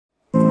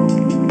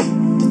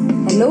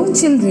Hello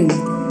children,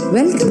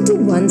 welcome to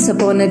Once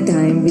Upon a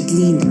Time with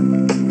Leena.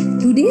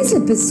 Today's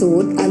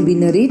episode I'll be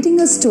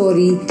narrating a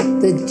story,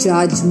 The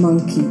Judge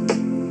Monkey.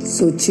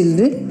 So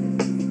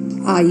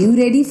children, are you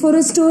ready for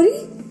a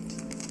story?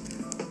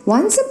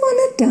 Once upon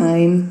a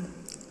time,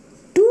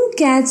 two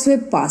cats were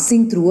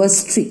passing through a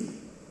street.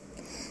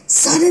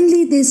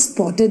 Suddenly they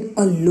spotted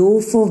a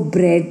loaf of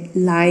bread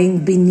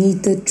lying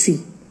beneath a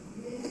tree.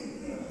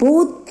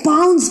 Both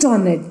pounced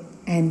on it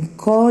and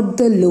caught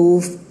the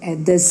loaf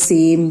at the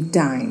same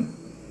time.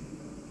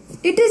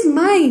 It is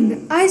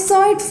mine. I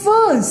saw it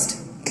first,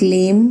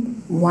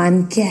 claimed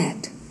one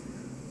cat,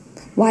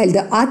 while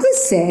the other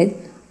said,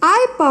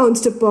 I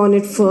pounced upon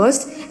it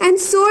first and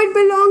so it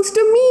belongs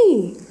to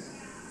me.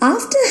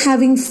 After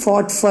having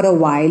fought for a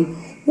while,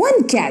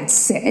 one cat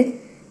said,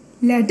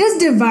 Let us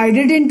divide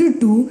it into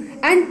two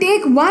and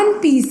take one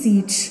piece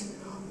each.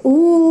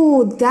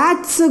 Oh,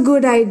 that's a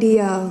good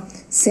idea,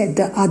 said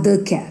the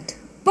other cat.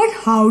 But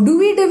how do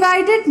we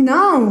divide it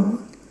now?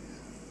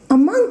 A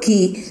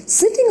monkey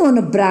sitting on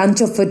a branch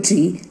of a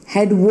tree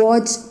had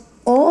watched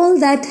all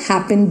that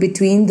happened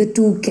between the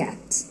two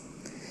cats.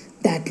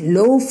 That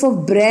loaf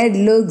of bread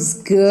looks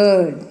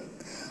good.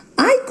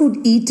 I could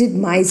eat it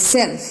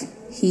myself,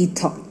 he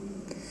thought.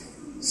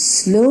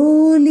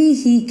 Slowly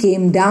he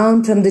came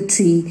down from the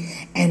tree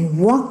and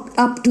walked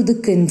up to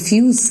the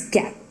confused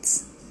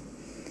cats.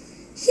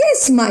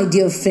 Yes, my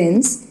dear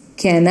friends,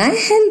 can I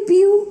help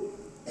you?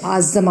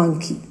 Asked the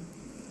monkey.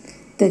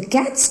 The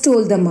cats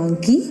told the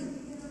monkey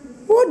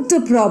what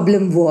the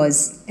problem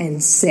was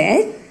and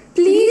said,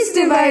 Please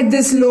divide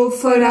this loaf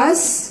for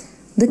us.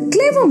 The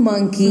clever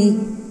monkey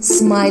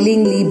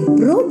smilingly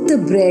broke the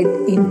bread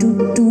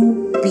into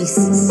two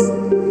pieces.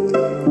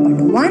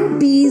 But one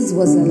piece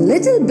was a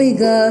little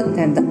bigger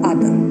than the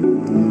other.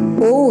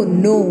 Oh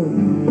no!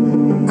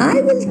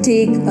 I will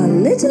take a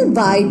little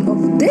bite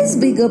of this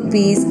bigger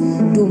piece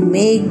to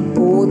make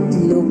both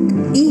look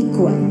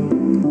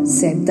equal,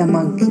 said the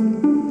monkey.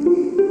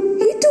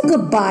 He took a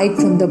bite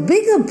from the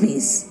bigger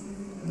piece,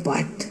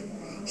 but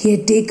he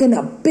had taken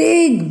a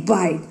big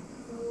bite.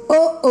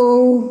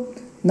 Oh,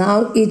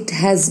 now it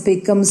has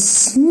become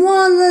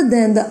smaller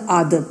than the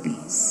other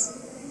piece.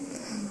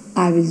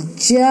 I will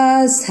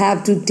just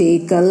have to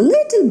take a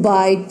little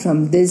bite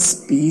from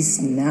this piece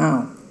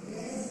now,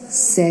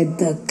 said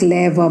the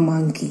clever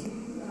monkey.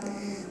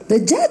 The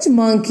judge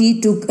monkey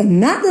took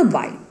another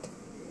bite.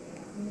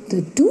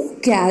 The two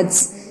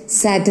cats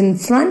sat in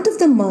front of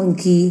the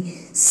monkey,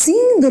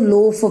 seeing the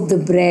loaf of the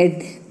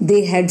bread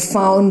they had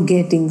found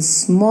getting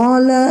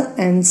smaller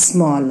and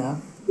smaller.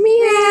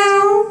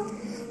 Meow!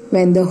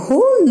 When the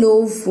whole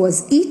loaf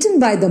was eaten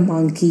by the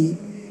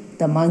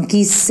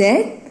monkey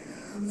said,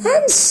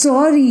 I'm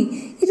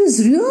sorry, it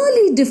was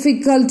really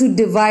difficult to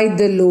divide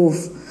the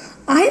loaf.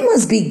 I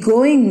must be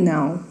going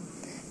now.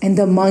 And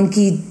the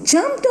monkey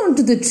jumped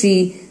onto the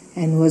tree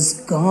and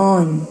was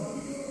gone.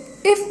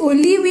 If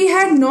only we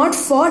had not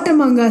fought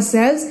among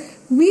ourselves,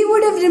 we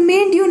would have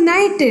remained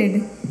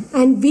united.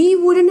 And we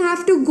wouldn't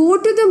have to go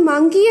to the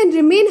monkey and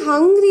remain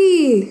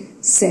hungry,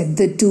 said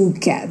the two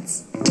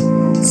cats.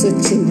 So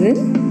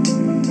children,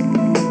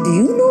 do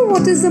you know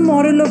what is the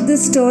moral of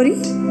this story?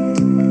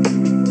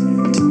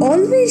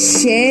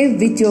 Always share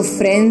with your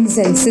friends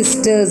and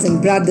sisters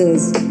and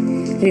brothers.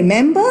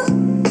 Remember,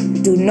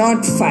 do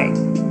not fight.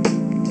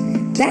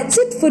 That's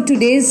it for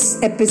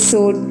today's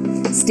episode.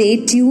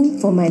 Stay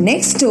tuned for my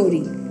next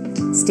story.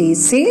 Stay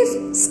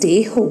safe,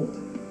 stay home.